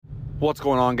What's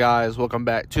going on, guys? Welcome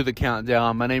back to the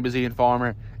Countdown. My name is Ian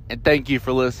Farmer, and thank you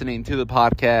for listening to the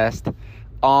podcast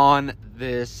on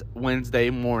this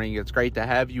Wednesday morning. It's great to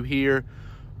have you here.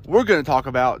 We're going to talk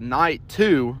about night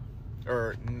 3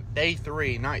 of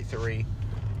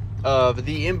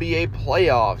the NBA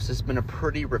playoffs. It's been a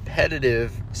pretty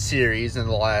repetitive series in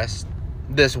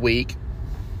this week.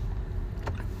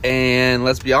 And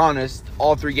let's be honest,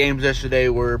 all 3 games yesterday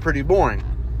were pretty boring.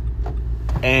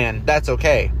 And that's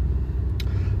okay.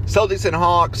 Celtics and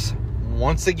Hawks,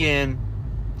 once again,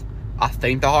 I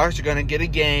think the Hawks are going to get a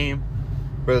game,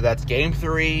 whether that's Game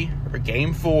 3 or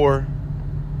Game 4,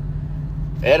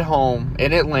 at home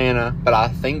in Atlanta. But I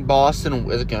think Boston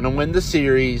is going to win the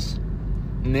series.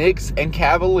 Knicks and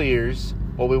Cavaliers,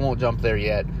 well, we won't jump there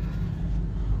yet.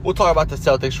 We'll talk about the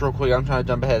Celtics real quick. I'm trying to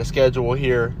jump ahead of schedule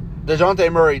here. DeJounte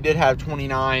Murray did have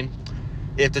 29.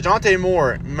 If DeJounte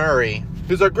Murray,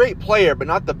 who's a great player, but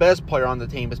not the best player on the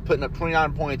team, is putting up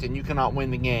 29 points and you cannot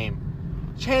win the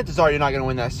game, chances are you're not going to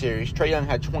win that series. Trae Young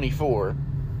had 24.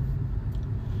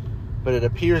 But it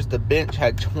appears the bench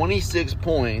had 26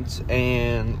 points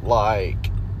and,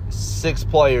 6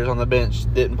 players on the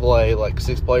bench didn't play.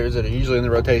 6 players that are usually in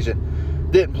the rotation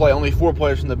didn't play. Only 4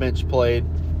 players from the bench played.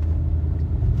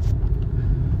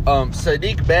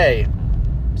 Saddiq Bey.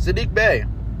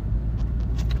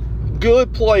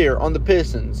 Good player on the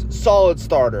Pistons. Solid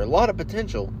starter. A lot of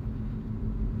potential.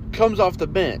 Comes off the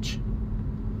bench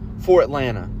for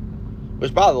Atlanta.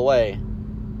 Which, by the way,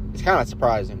 is kind of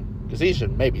surprising. Because he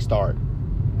should maybe start.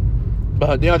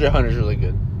 But DeAndre Hunter's really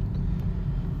good.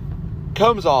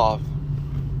 Comes off.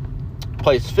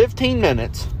 Plays 15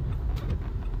 minutes.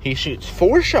 He shoots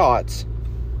 4 shots.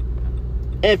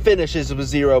 And finishes with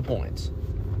 0 points.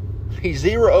 He's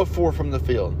 0 of 4 from the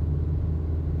field.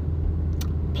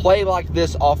 Play like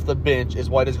this off the bench is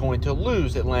what is going to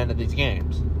lose Atlanta these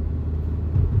games.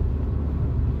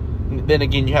 Then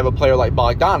again, you have a player like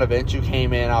Bogdanovich who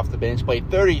came in off the bench, played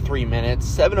 33 minutes,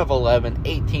 7 of 11,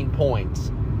 18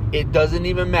 points. It doesn't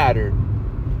even matter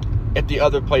if the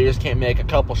other players can't make a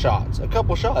couple shots. And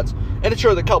it's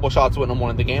sure the couple shots wouldn't have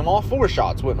won the game. All 4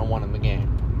 shots wouldn't have won in the game.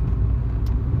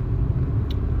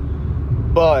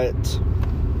 But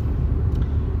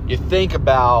you think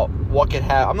about what could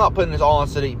happen. I'm not putting this all on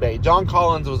Saddiq Bey. John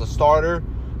Collins was a starter.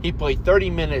 He played 30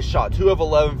 minutes, shot 2 of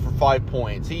 11 for 5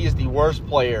 points. He is the worst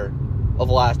player of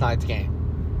last night's game.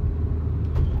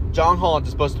 John Collins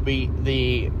is supposed to be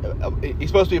a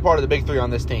part of the big 3 on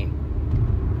this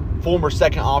team. Former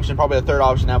second option, probably the third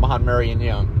option now behind Murray and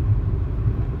Young.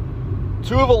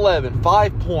 2 of 11,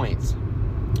 5 points,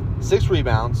 6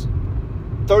 rebounds,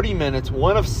 30 minutes,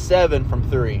 1 of 7 from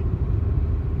 3.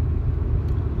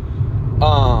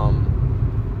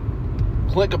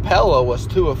 Clint Capella was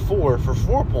 2 of 4 for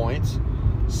 4 points,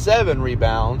 7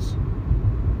 rebounds,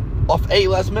 off 8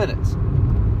 less minutes.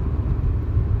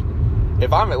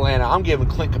 If I'm Atlanta, I'm giving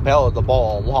Clint Capella the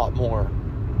ball a lot more.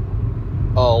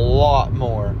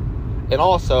 And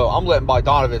also, I'm letting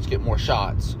Bogdanovich get more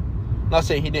shots. I'm not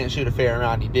saying he didn't shoot a fair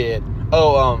amount, he did. And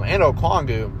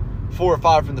Okongwu, 4 or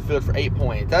 5 from the field for 8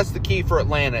 points. That's the key for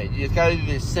Atlanta. You just got to do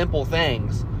these simple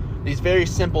things. These very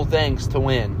simple things to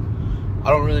win. I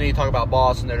don't really need to talk about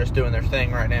Boston. They're just doing their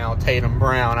thing right now. Tatum,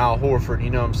 Brown, Al Horford, you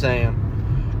know what I'm saying.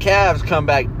 Cavs come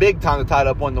back big time to tie it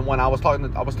up 1-1. I was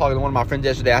talking to one of my friends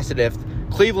yesterday. I said if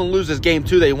Cleveland loses Game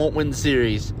 2, they won't win the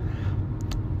series.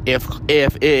 If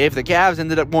the Cavs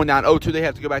ended up going down 0-2, they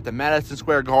have to go back to Madison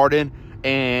Square Garden,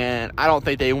 and I don't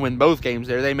think they win both games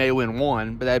there. They may win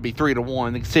one, but that'd be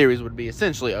 3-1. The series would be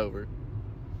essentially over.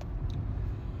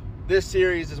 This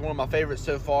series is one of my favorites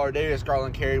so far. Darius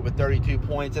Garland carried with 32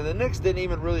 points, and the Knicks didn't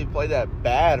even really play that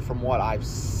bad from what I've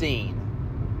seen.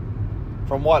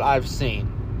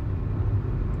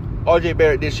 RJ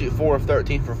Barrett did shoot 4 of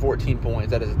 13 for 14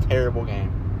 points. That is a terrible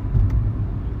game.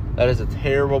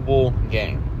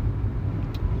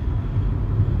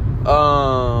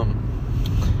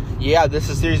 Yeah, this is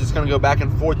a series that's going to go back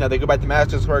and forth. Now they go back to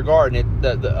Madison Square Garden.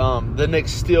 The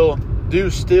Knicks still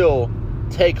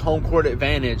take home court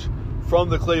advantage from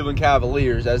the Cleveland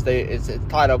Cavaliers as it's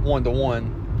tied up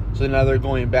 1-1. So now they're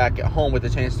going back at home with a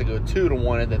chance to go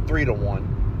 2-1 and then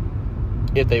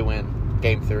 3-1 if they win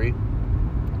Game 3.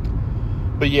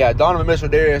 But yeah, Donovan Mitchell,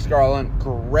 Darius Garland,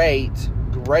 great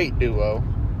duo.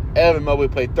 Evan Mobley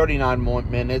played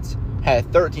 39 minutes, had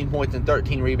 13 points and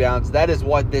 13 rebounds. That is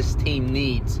what this team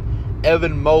needs.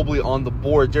 Evan Mobley on the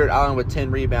board, Jarrett Allen with 10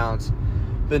 rebounds.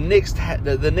 The Knicks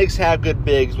have good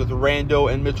bigs with Randle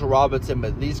and Mitchell Robinson,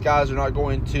 but these guys are not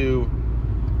going to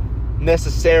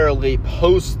necessarily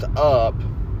post up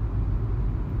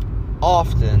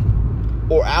often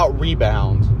or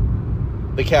out-rebound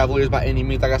the Cavaliers by any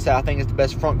means. Like I said, I think it's the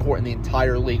best front court in the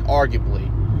entire league, arguably.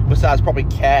 Besides probably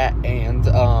Cat and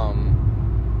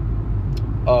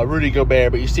Rudy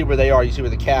Gobert. But you see where they are. You see where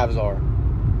the Cavs are.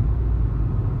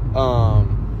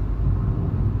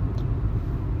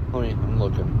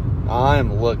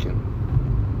 I'm looking.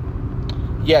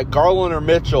 Yeah, Garland or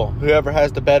Mitchell, whoever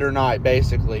has the better night,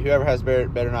 basically. Whoever has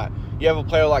better night. You have a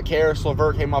player like Karis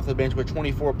LeVert came off the bench with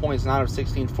 24 points, 9 of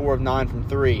 16, 4 of 9 from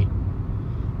 3.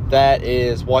 That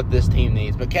is what this team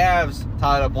needs. But Cavs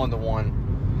tied up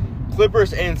 1-1.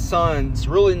 Clippers and Suns,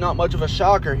 really not much of a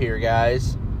shocker here,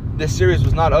 guys. This series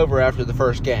was not over after the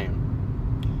first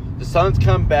game. The Suns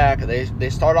come back, they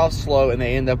start off slow, and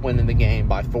they end up winning the game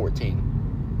by 14.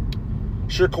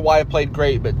 Sure, Kawhi played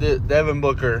great, but Devin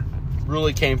Booker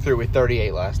really came through with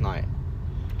 38 last night.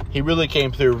 He really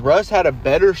came through. Russ had a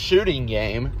better shooting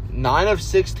game. 9 of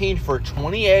 16 for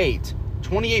 28.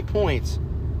 28 points.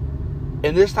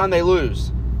 And this time they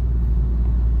lose.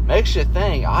 Makes you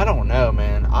think. I don't know,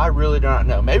 man. I really do not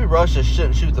know. Maybe Russ just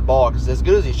shouldn't shoot the ball because as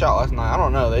good as he shot last night, I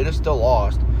don't know. They just still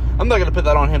lost. I'm not going to put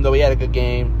that on him, though. He had a good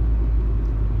game.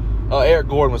 Eric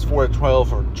Gordon was 4 of 12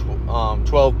 for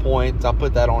 12 points. I'll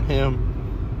put that on him.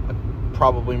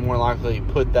 Probably more likely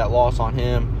put that loss on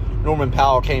him. Norman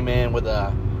Powell came in with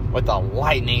a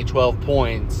lightning 12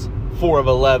 points, 4 of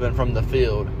 11 from the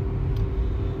field.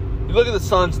 You look at the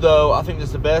Suns, though, I think this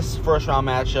is the best first-round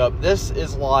matchup. This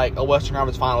is like a Western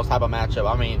Conference Finals type of matchup.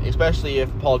 I mean, especially if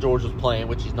Paul George was playing,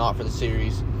 which he's not for the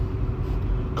series.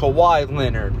 Kawhi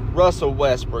Leonard, Russell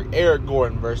Westbrook, Eric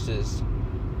Gordon versus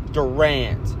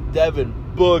Durant, Devin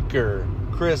Booker,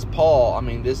 Chris Paul. I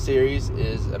mean, this series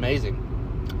is amazing.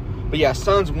 But yeah,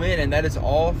 Suns win, and that is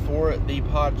all for the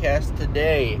podcast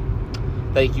today.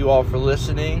 Thank you all for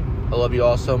listening. I love you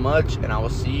all so much, and I will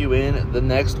see you in the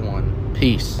next one.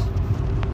 Peace.